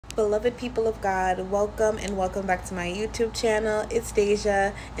Beloved people of God, welcome and welcome back to my YouTube channel. It's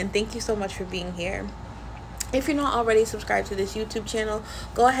Deja, and thank you so much for being here. If you're not already subscribed to this YouTube channel,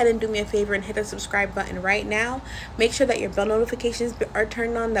 go ahead and do me a favor and hit the subscribe button right now. Make sure that your bell notifications are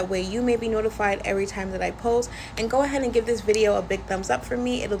turned on. That way you may be notified every time that I post. And go ahead and give this video a big thumbs up for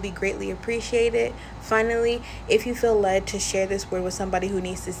me. It'll be greatly appreciated. Finally, if you feel led to share this word with somebody who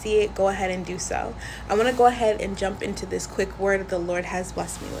needs to see it, go ahead and do so. I want to go ahead and jump into this quick word that the Lord has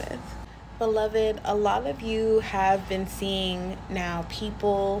blessed me with. Beloved, a lot of you have been seeing now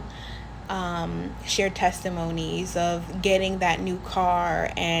people share testimonies of getting that new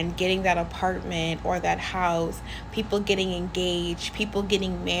car and getting that apartment or that house, people getting engaged, people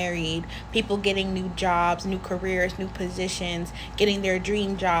getting married, people getting new jobs, new careers, new positions, getting their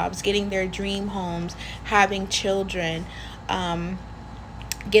dream jobs, getting their dream homes, having children,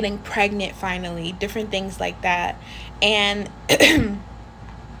 getting pregnant finally, different things like that. And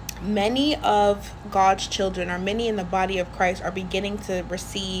many of God's children, or many in the body of Christ, are beginning to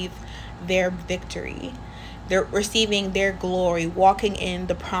receive their victory. They're receiving their glory, walking in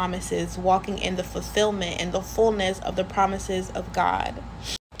the promises, walking in the fulfillment and the fullness of the promises of God.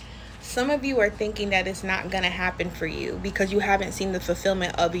 Some of you are thinking that it's not going to happen for you because you haven't seen the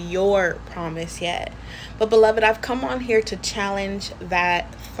fulfillment of your promise yet. But beloved, I've come on here to challenge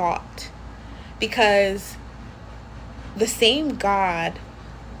that thought, because the same God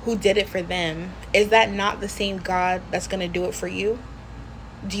who did it for them, is that not the same God that's going to do it for you?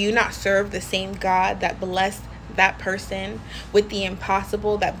 Do you not serve the same God that blessed that person with the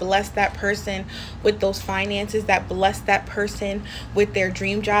impossible, that blessed that person with those finances, that blessed that person with their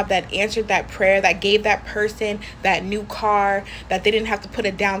dream job, that answered that prayer, that gave that person that new car that they didn't have to put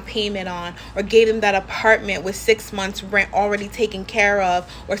a down payment on, or gave them that apartment with 6 months rent already taken care of,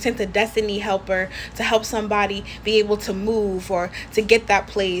 or sent a destiny helper to help somebody be able to move or to get that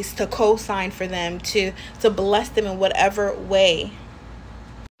place, to co-sign for them, to bless them in whatever way?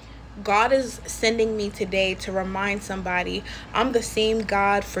 God is sending me today to remind somebody, I'm the same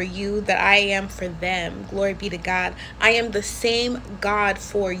God for you that I am for them. Glory be to God. I am the same God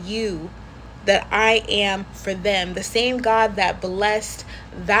for you that I am for them. The same God that blessed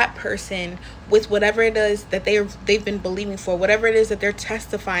that person with whatever it is that they've been believing for, whatever it is that they're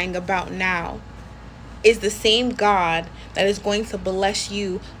testifying about now, is the same God that is going to bless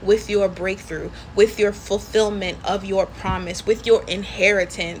you with your breakthrough, with your fulfillment of your promise, with your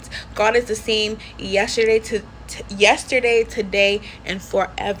inheritance. God is the same yesterday, today, and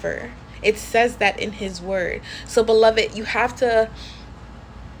forever. It says that in his word. So beloved, you have to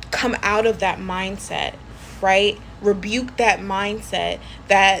come out of that mindset, right? Rebuke that mindset,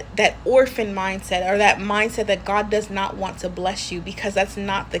 that orphan mindset, or that mindset that God does not want to bless you, because that's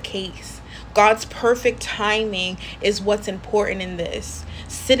not the case. God's perfect timing is what's important in this.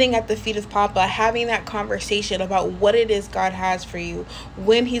 Sitting at the feet of Papa, having that conversation about what it is God has for you,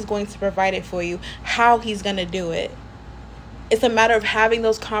 when he's going to provide it for you, how he's going to do it. It's a matter of having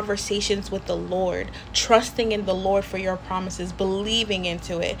those conversations with the Lord, trusting in the Lord for your promises, believing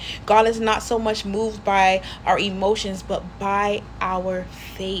into it. God is not so much moved by our emotions, but by our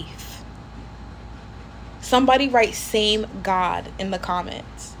faith. Somebody write "same God" in the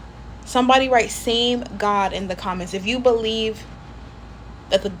comments. Somebody write "same God" in the comments. If you believe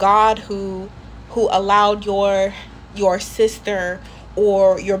that the God who allowed your sister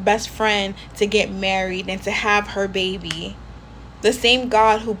or your best friend to get married and to have her baby, the same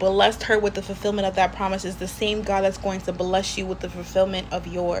God who blessed her with the fulfillment of that promise is the same God that's going to bless you with the fulfillment of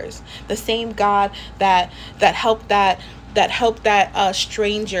yours. The same God that helped that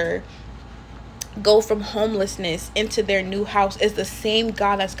stranger go from homelessness into their new house is the same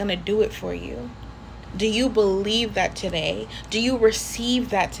God that's going to do it for you. Do you believe that today? Do you receive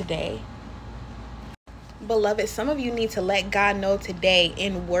that today? Beloved, some of you need to let God know today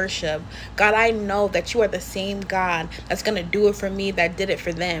in worship. God, I know that you are the same God that's going to do it for me that did it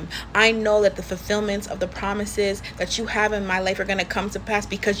for them. I know that the fulfillments of the promises that you have in my life are going to come to pass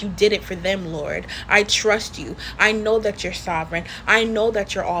because you did it for them, Lord. I trust you. I know that you're sovereign. I know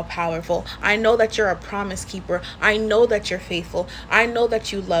that you're all powerful. I know that you're a promise keeper. I know that you're faithful. I know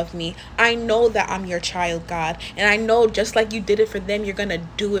that you love me. I know that I'm your child, God. And I know just like you did it for them, you're going to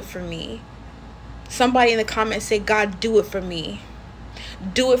do it for me. Somebody in the comments say, God, do it for me.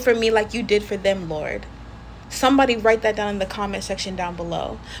 Do it for me like you did for them, Lord. Somebody write that down in the comment section down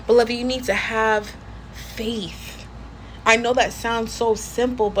below. Beloved, you need to have faith. I know that sounds so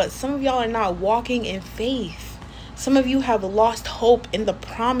simple, but some of y'all are not walking in faith. Some of you have lost hope in the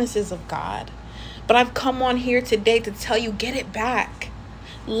promises of God. But I've come on here today to tell you, get it back.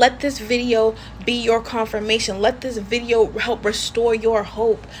 Let this video be your confirmation. Let this video help restore your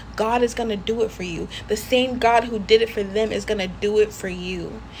hope. God is going to do it for you. The same God who did it for them is going to do it for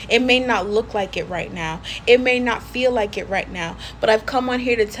you. It may not look like it right now. It may not feel like it right now. But I've come on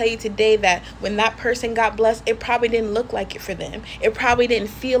here to tell you today that when that person got blessed, it probably didn't look like it for them. It probably didn't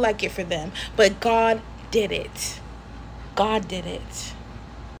feel like it for them. But God did it. God did it.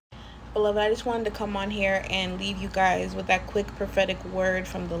 Beloved, I just wanted to come on here and leave you guys with that quick prophetic word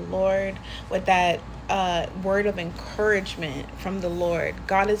from the Lord, with that word of encouragement from the Lord.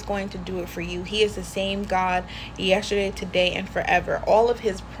 God is going to do it for you. He is the same God yesterday, today, and forever. All of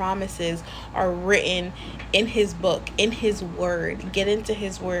his promises are written in his book, in his word. Get into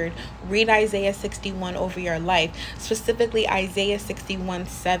his word. Read Isaiah 61 over your life, specifically Isaiah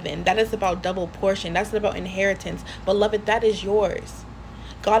 61:7. That is about double portion. That's about inheritance. Beloved, that is yours.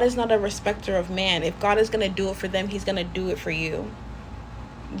 God is not a respecter of man. If God is going to do it for them, he's going to do it for you.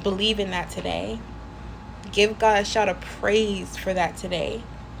 Believe in that today. Give God a shout of praise for that today.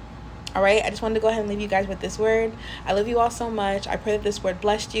 All right, I just wanted to go ahead and leave you guys with this word. I love you all so much. I pray that this word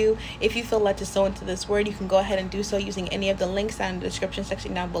blessed you. If you feel led to sow into this word, you can go ahead and do so using any of the links down in the description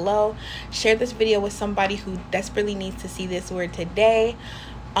section down below. Share this video with somebody who desperately needs to see this word today.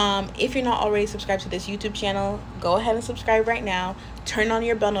 If you're not already subscribed to this YouTube channel, go ahead and subscribe right now. Turn on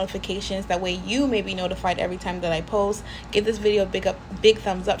your bell notifications. That way you may be notified every time that I post. Give this video a big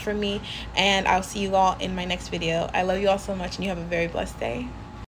thumbs up for me, and I'll see you all in my next video. I love you all so much, and you have a very blessed day.